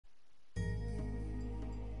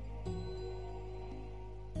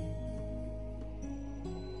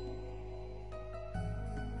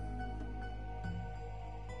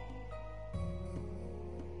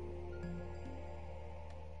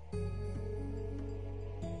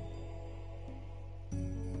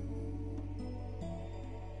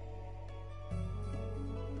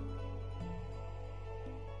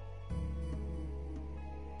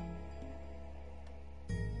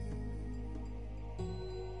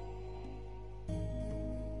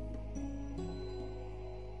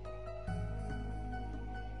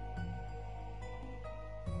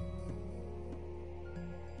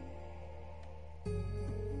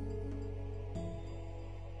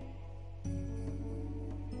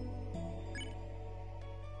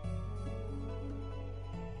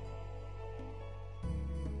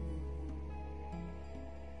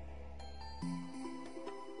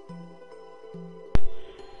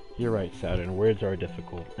You're right, Saturn. Words are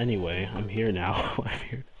difficult. Anyway, I'm here now. I'm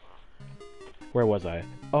here. Where was I?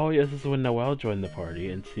 Oh, yes, this is when Noelle joined the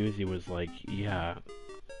party, and Susie was like, yeah.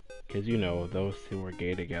 Because, you know, those two were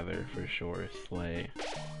gay together, for sure. Slay.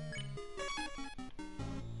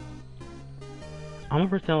 I'm gonna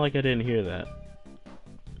pretend like I didn't hear that.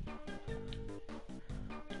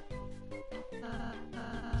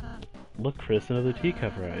 Look, Chris, another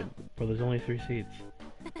teacup ride. But there's only 3 seats.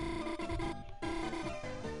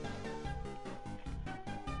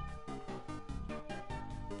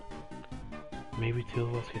 Maybe 2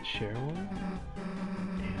 of us could share one?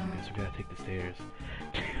 Damn, guess we gotta take the stairs.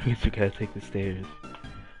 Guess we gotta take the stairs.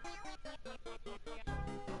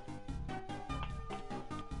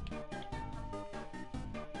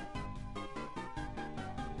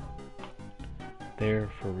 They're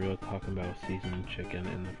for real talking about seasoned chicken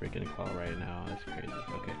in the freaking call right now. That's crazy.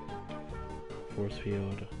 Okay. Force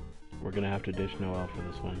field. We're gonna have to ditch Noelle for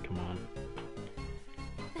this one. Come on.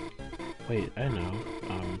 Wait, I know.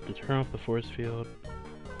 To turn off the force field,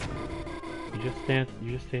 you just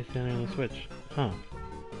stay standing on the switch. Huh.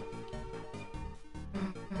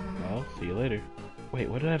 Well, see you later. Wait,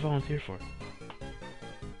 what did I volunteer for?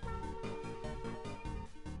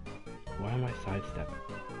 Why am I sidestepping?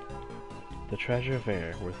 The treasure of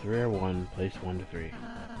air, where 3 are 1, place 1 to 3.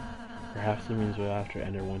 Perhaps it means we'll have to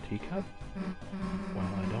enter 1 teacup? Well,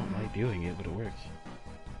 I don't like doing it, but it works.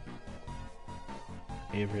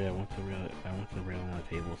 Avery, I want to rail on the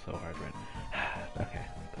table so hard right. Okay,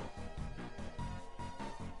 cool.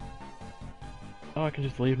 Oh, I can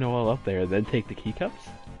just leave Noelle up there, then take the keycups?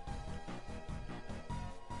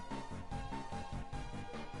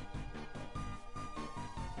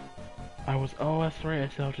 Oh, that's right, I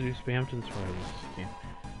still have to do Spamton's part of this game.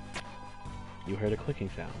 You heard a clicking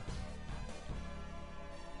sound.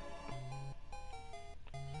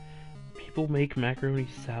 People make macaroni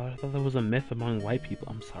salad? I thought that was a myth among white people.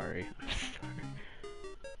 I'm sorry. I'm sorry.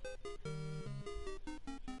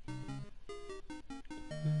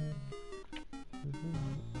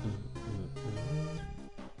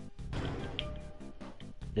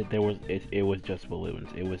 It was just balloons.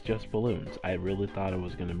 It was just balloons. I really thought it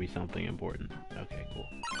was gonna be something important. Okay, cool.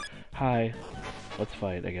 Hi. Let's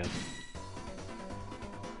fight, I guess.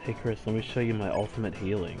 Hey Chris, let me show you my ultimate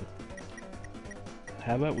healing.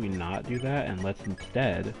 How about we not do that and let's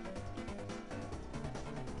instead...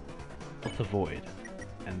 Let's avoid.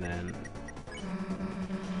 And then...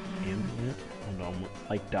 Ambulance? Oh no,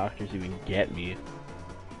 like doctors even get me.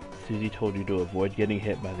 Susie told you to avoid getting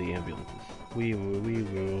hit by the ambulances. Wee woo, wee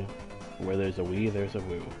woo. Where there's a wee, there's a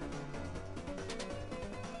woo.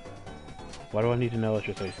 Why do I need to know that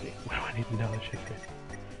you're thirsty? Why do I need to know that you're thirsty?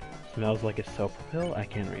 Smells like a soap pill? I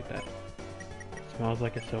can't read that. Smells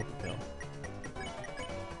like a soap pill.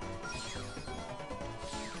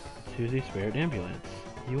 Susie spared ambulance.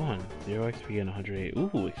 You won. 0 XP and 108.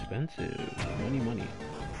 Ooh, expensive. Money.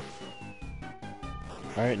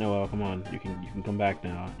 Alright, Noelle, come on. You can come back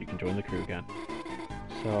now. You can join the crew again.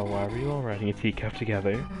 So, why were you all riding a teacup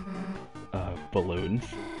together? Balloons.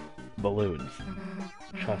 Balloons.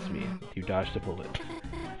 Trust me, you dodged a bullet.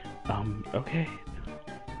 Okay.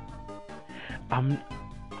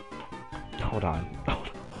 Hold on.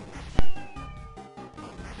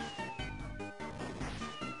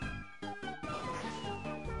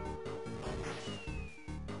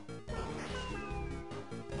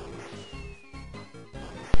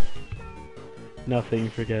 Nothing,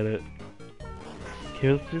 forget it.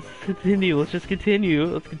 Okay, let's just continue. Let's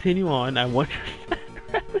continue on. I wonder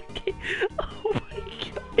oh my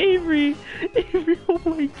god. Avery, oh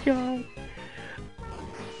my god.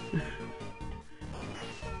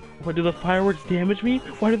 What, do the fireworks damage me?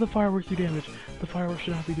 Why do the fireworks do damage? The fireworks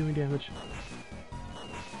should not be doing damage.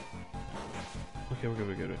 Okay,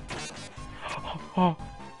 we're good. Oh.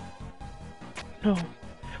 No.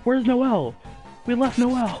 Where's Noelle? We left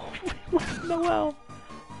Noelle. Noelle.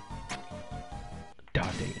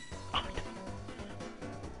 Dodging.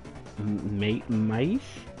 Mice.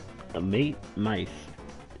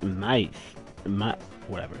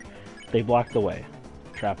 Whatever. They blocked the way.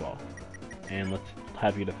 Trap all. And let's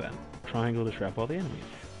have you defend. Triangle to trap all the enemies.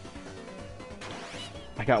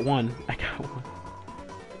 I got one.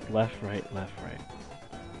 Left, right.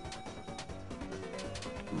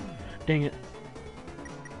 Dang it.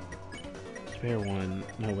 Spare one.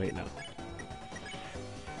 No, wait, no.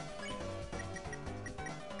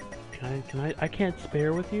 Can I? I can't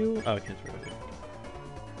spare with you? Oh, I can't spare with you.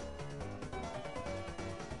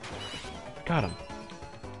 Got him.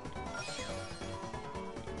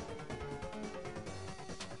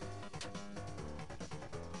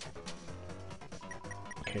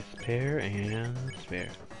 Okay, spare and spare.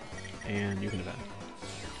 And you can event.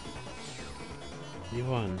 You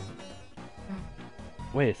won.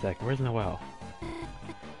 Wait a sec, where's Noelle?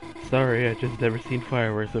 Sorry, I just never seen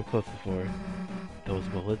fireworks up close before. Those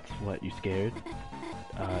bullets, what, you scared?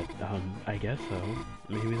 I guess so.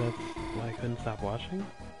 Maybe that's why I couldn't stop watching?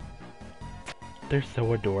 They're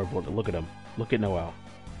so adorable. Look at them. Look at Noelle.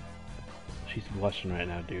 She's blushing right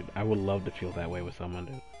now, dude. I would love to feel that way with someone,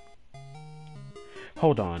 dude.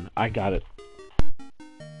 Hold on, I got it.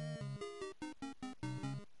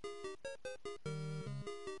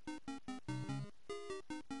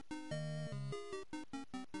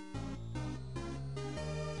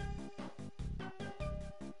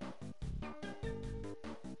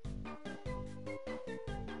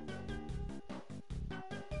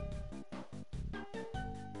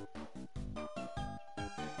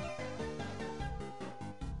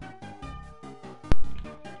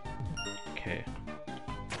 Okay.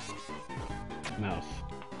 Mouse,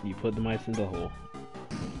 you put the mice in the hole.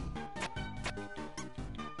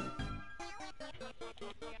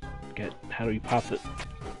 How do you pop it?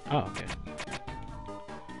 Oh, okay.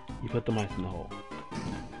 You put the mice in the hole.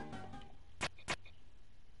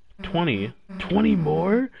 20? 20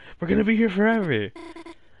 more? We're gonna be here forever!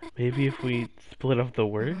 Maybe if we split up the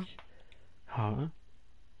work? Huh?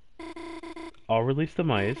 I'll release the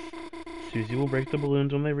mice. Susie will break the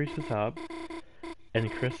balloons when they reach the top. And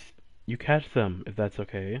Chris, you catch them, if that's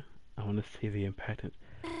okay. I want to see the impact.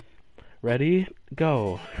 Ready?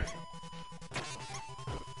 Go!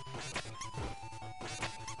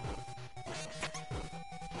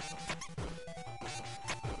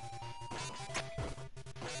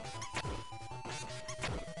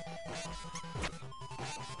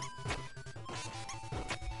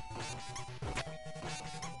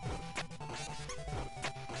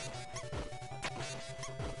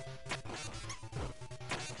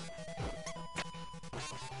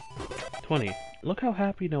 Look how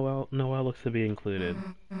happy Noelle looks to be included.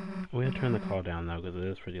 We gotta turn the call down though, because it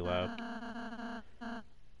is pretty loud.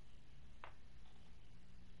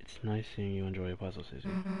 It's nice seeing you enjoy a puzzle, Susie.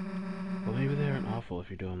 Well, maybe they aren't awful if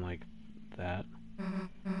you're doing like that.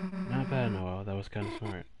 Not bad, Noelle. That was kind of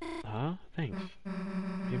smart. Huh? Thanks.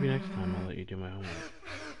 Maybe next time I'll let you do my homework.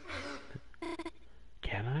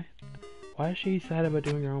 Can I? Why is she sad about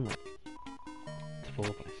doing her homework? It's full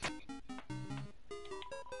of ice.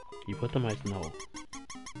 You put the mice in the hole.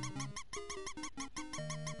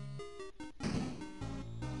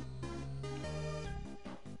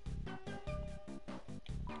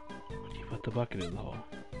 You put the bucket in the hole.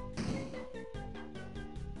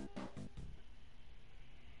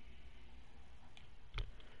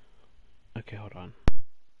 Okay, hold on.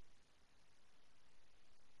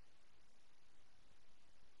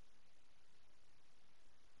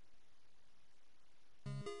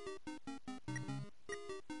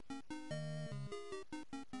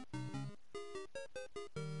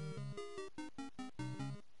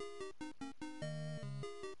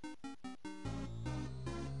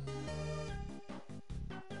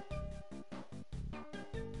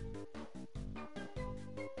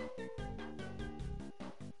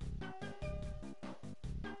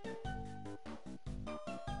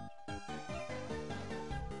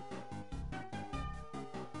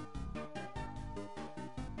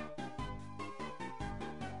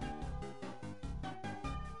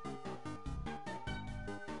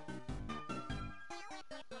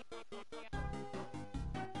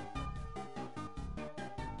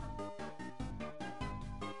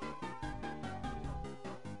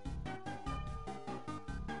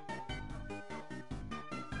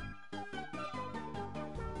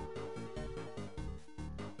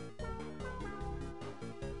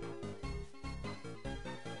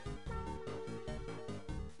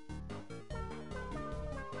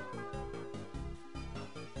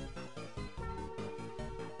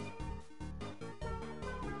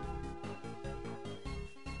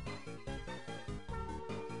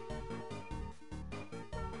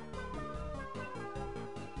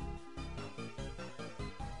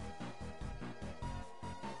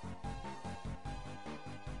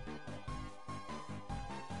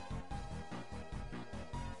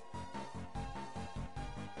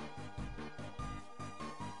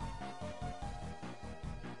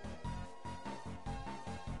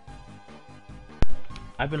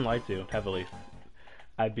 I've been lied to heavily.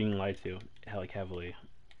 I've been lied to like heavily.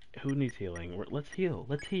 Who needs healing? Let's heal.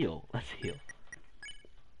 Let's heal. Let's heal.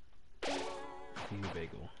 See you,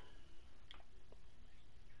 Bagel.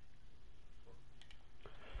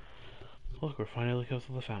 Look, we're finally close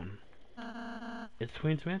to the fountain. It's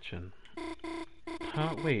Queen's Mansion.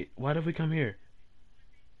 Huh? Wait, why did we come here?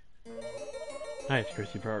 Nice,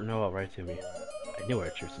 Chris, you brought Noelle right to me. I knew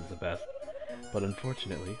Archers was the best, but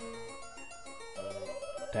unfortunately,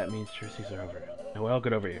 that means Jerseys are over. Noelle,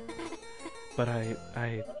 get over here. But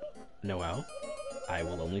Noelle, I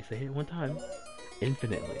will only say it one time.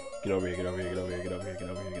 Infinitely. Get over here, get over here, get over here, get over here, get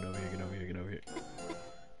over here, get over here, get over here, get over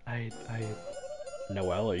here.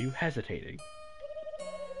 Noelle, are you hesitating?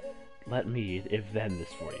 Let me if-then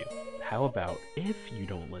this for you. How about, if you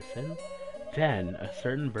don't listen, then a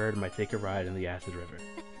certain bird might take a ride in the Acid River.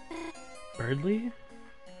 Birdly?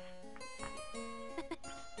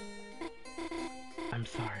 I'm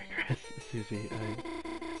sorry, Chris. Susie,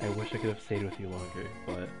 I wish I could have stayed with you longer,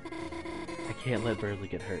 but I can't let Birdly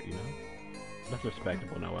get hurt, you know? That's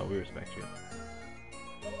respectable, Noelle. We respect you.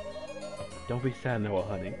 Don't be sad, Noelle,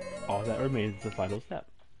 honey. All that remains is the final step.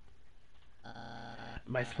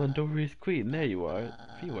 My splendorous queen, there you are.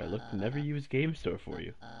 Phew, I looked never use game store for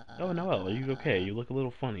you. Oh, Noelle, are you okay? You look a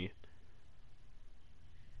little funny.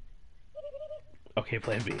 Okay,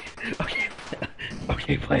 plan B. Okay,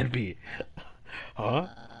 okay, plan B. Huh?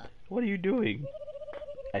 What are you doing?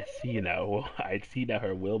 I see now. Well, I see now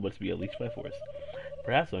her will must be unleashed by force.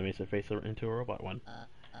 Perhaps I makes her face into a robot one.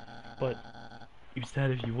 But you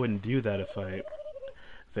said if you wouldn't do that if I...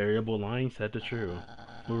 Variable lying said the true.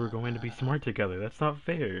 We were going to be smart together. That's not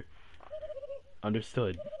fair.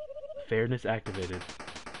 Understood. Fairness activated.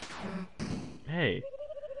 Hey.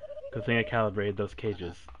 Good thing I calibrated those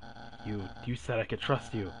cages. You said I could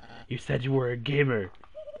trust you. You said you were a gamer.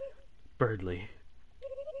 Birdly.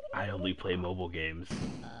 I only play mobile games.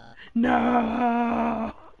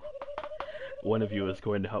 No! One of you is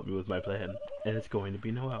going to help me with my plan, and it's going to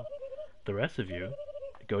be Noelle. The rest of you,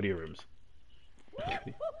 go to your rooms.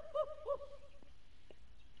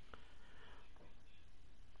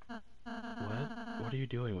 What are you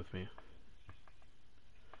doing with me?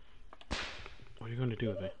 What are you going to do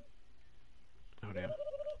with me? Oh damn.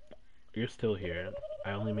 You're still here.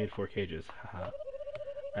 I only made 4 cages. Haha.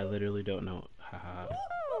 I literally don't know. Haha.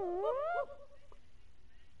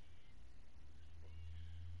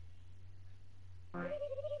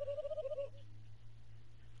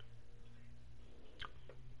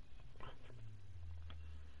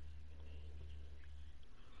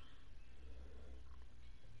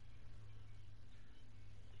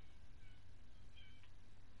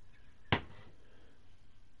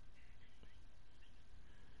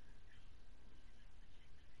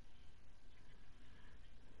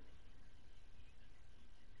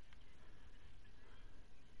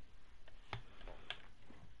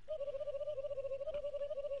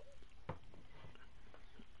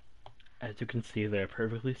 As you can see, they are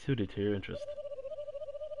perfectly suited to your interest.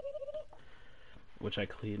 Which I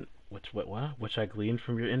gleaned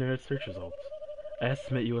from your internet search results. I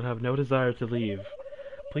estimate you will have no desire to leave.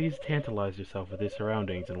 Please tantalize yourself with your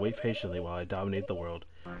surroundings and wait patiently while I dominate the world.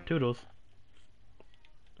 Toodles.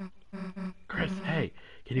 Chris, hey,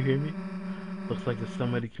 can you hear me? Looks like there's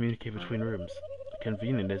some way to communicate between rooms.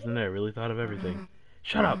 Convenient, isn't it? I really thought of everything.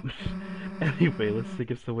 Shut up! Anyway, let's think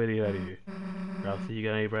of some way to get out of here. Rousey, you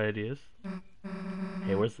got any bright ideas?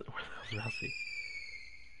 Hey, where's Rousey?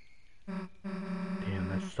 Damn,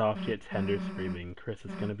 that soft yet tender screaming. Chris,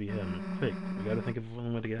 it's gonna be him. Quick, we gotta think of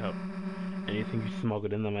one way to get out. Anything you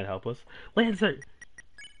smuggled in that might help us? Lancer!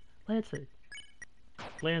 Lancer!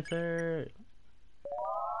 Lancer!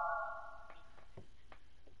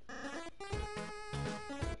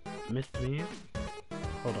 Missed me?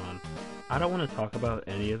 Hold on. I don't want to talk about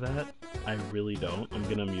any of that. I really don't. I'm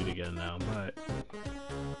gonna mute again now, but...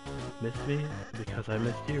 Missed me? Because I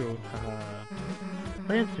missed you.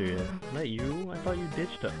 Lancer, not you? I thought you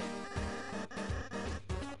ditched us.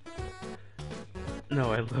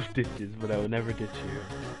 No, I love ditches, but I would never ditch you.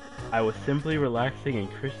 I was simply relaxing in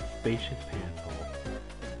Chris' spacious pants hole.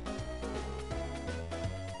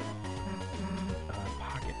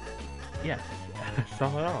 Pocket. Yes, I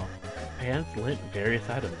saw it all. Pants, lint, various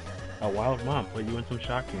items. A wild mom put you in some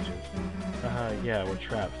shock cages. Yeah, we're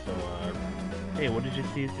trapped, so, hey, what did you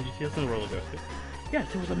see? Did you see us on the roller coaster?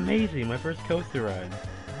 Yes, it was amazing! My first coaster ride.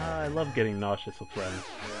 I love getting nauseous with friends.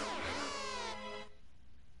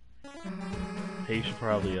 Hey, you should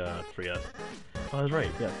probably, free us. Oh, I was right,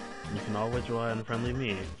 yes. You can always rely on friendly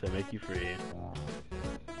me to make you free.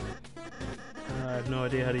 I have no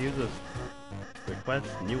idea how to use this. Request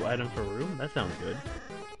new item for room? That sounds good.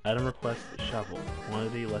 Item request shovel.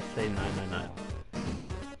 Quantity, let's say 999.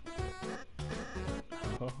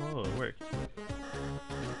 Oh, it worked.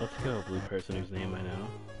 Let's go, blue person whose name I know.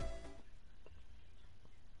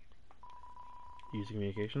 Using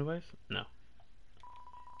communication device? No.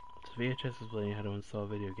 This VHS is playing how to install a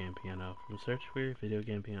video game piano. From search for your video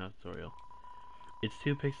game piano tutorial. It's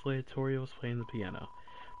 2 pixelated tutorials playing the piano.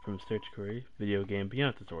 From search query, video game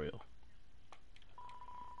beyond tutorial.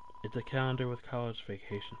 It's a calendar with college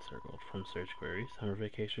vacation circled. From search query, summer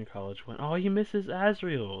vacation, college when. Oh, he misses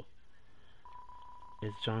Asriel!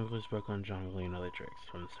 It's Jongler's book on jongling and other tricks.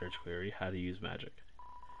 From search query, how to use magic.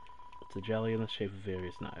 It's a jelly in the shape of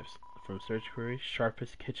various knives. From search query,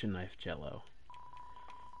 sharpest kitchen knife jello.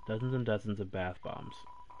 Dozens and dozens of bath bombs.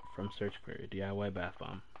 From search query, DIY bath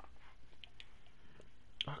bomb.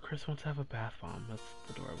 Oh, Chris wants to have a bath bomb. That's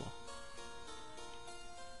adorable.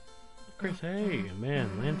 Chris, hey, man,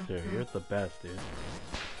 Lancer, you're the best, dude.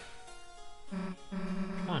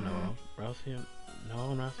 Come on, Noah. Rouse him.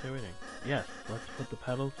 No, Rouse here waiting. Yes, let's put the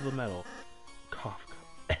pedal to the metal. Cough.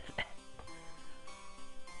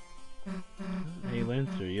 Hey,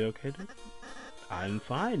 Lancer, you okay, dude? I'm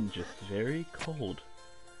fine, just very cold.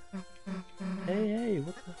 Hey,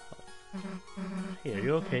 what the hell? Hey, are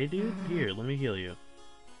you okay, dude? Here, let me heal you.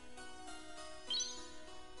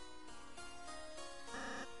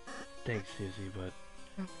 Thanks, Susie, but...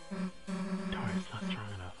 Darn, it's not strong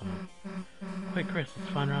enough, huh? Wait, Chris, let's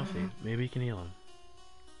find Rousey. Maybe you can heal him.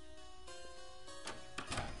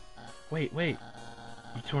 Wait. You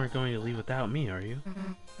two aren't going to leave without me, are you?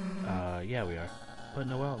 Yeah, we are. But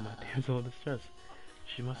Noelle, my damsel in distress.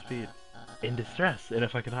 She must be in distress, and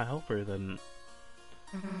if I cannot help her, then...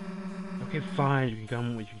 Okay, fine, you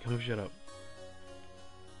can come shut up.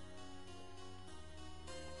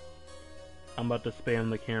 I'm about to spam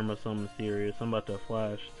the camera something serious. I'm about to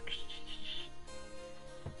flash.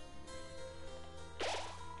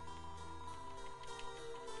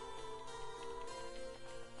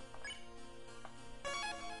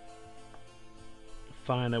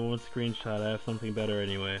 Fine, I won't screenshot. I have something better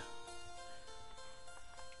anyway.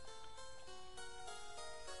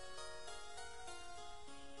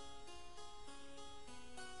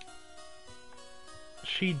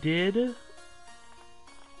 She did?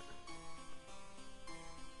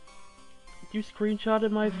 You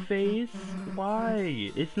screenshotted my face?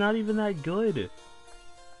 Why? It's not even that good.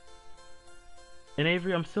 And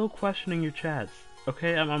Avery, I'm still questioning your chats.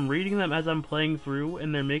 Okay, I'm reading them as I'm playing through,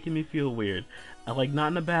 and they're making me feel weird. Like,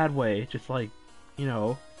 not in a bad way, just like, you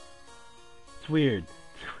know, it's weird.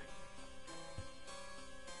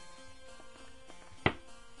 I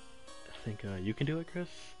think, you can do it, Chris?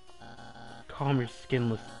 Calm your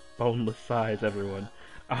skinless, boneless sighs, everyone.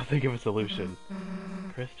 I'll think of a solution.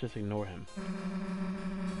 Chris, just ignore him.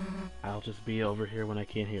 I'll just be over here when I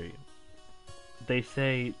can't hear you. They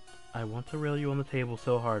say, I want to rail you on the table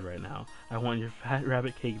so hard right now. I want your fat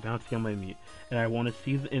rabbit cake bouncing on my meat. And I want to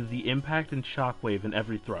see the impact and shockwave in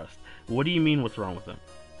every thrust. What do you mean what's wrong with him?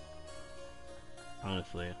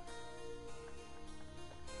 Honestly.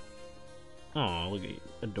 Oh, look at you.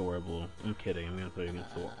 Adorable. I'm kidding. I'm gonna throw you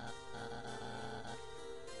against the wall.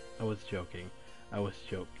 I was joking.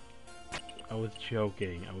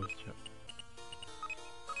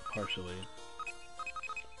 Partially.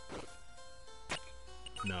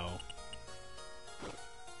 No.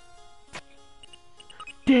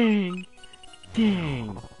 Dang!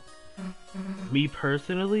 Me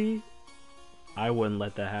personally, I wouldn't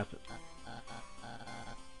let that happen.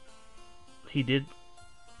 He did...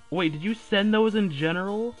 Wait, did you send those in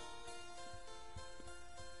general?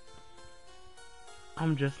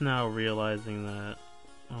 I'm just now realizing that.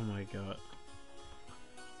 Oh my god.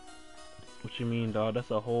 What you mean, dog? That's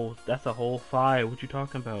a whole 5. What you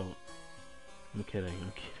talking about? I'm kidding.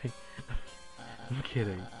 I'm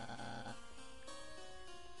kidding.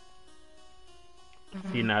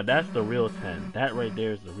 See, now that's the real 10. That right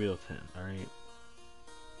there is the real 10, alright?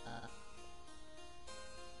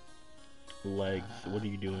 Legs, what are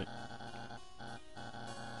you doing?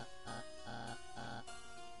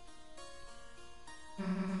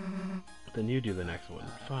 Then you do the next one.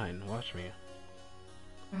 Fine, watch me.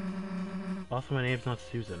 Also, my name's not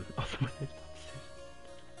Susan.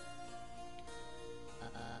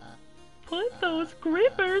 Put those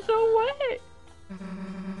grippers away!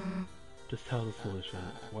 Just tell the solution.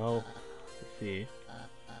 Well, let's see.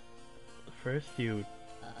 First, you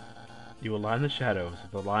align the shadows,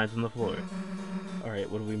 the lines on the floor. Alright,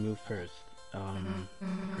 what do we move first?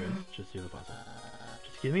 Chris, just do the puzzle.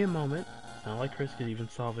 Just give me a moment. It's not like Chris could even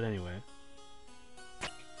solve it anyway.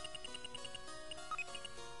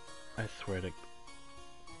 I swear to...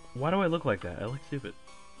 Why do I look like that? I look stupid.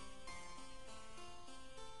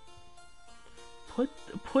 Put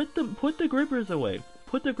the grippers away.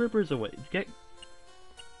 Put the grippers away.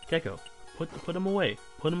 Gecko. Put them away.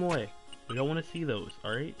 Put them away. We don't want to see those.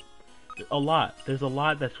 All right. There's a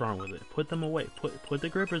lot that's wrong with it. Put them away. Put the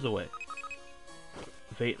grippers away.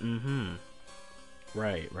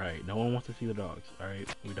 Right. No one wants to see the dogs. All right.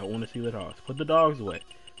 We don't want to see the dogs. Put the dogs away.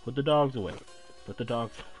 Put the dogs away. Put the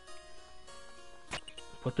dogs.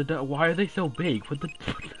 Put the dog. Why are they so big? Put the.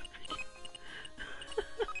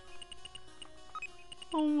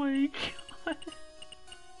 Oh my god.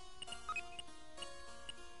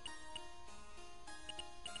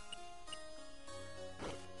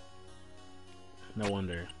 No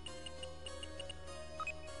wonder.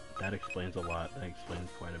 That explains a lot. That explains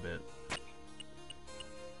quite a bit.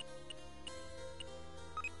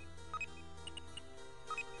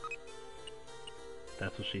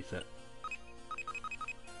 That's what she said.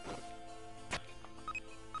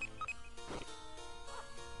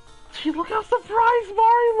 Gee, look how surprised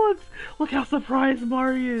Mari looks! Look how surprised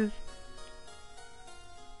Mari is!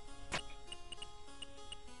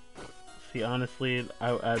 See, honestly,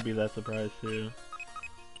 I'd be that surprised too.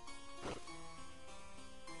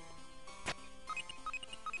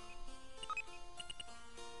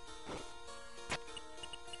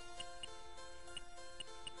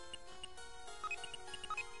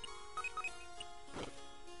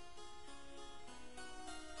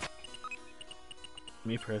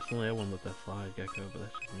 Me personally, I wouldn't let that slide, Gecko, but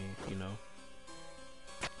that's just me, you know.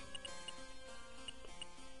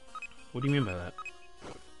 What do you mean by that?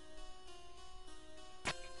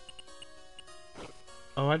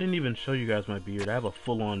 Oh, I didn't even show you guys my beard. I have a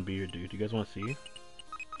full-on beard, dude. You guys want to see?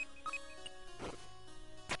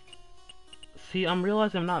 See, I'm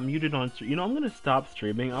realizing I'm not muted on... You know, I'm gonna stop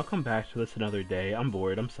streaming. I'll come back to this another day. I'm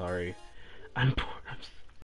bored. I'm sorry. I'm bored.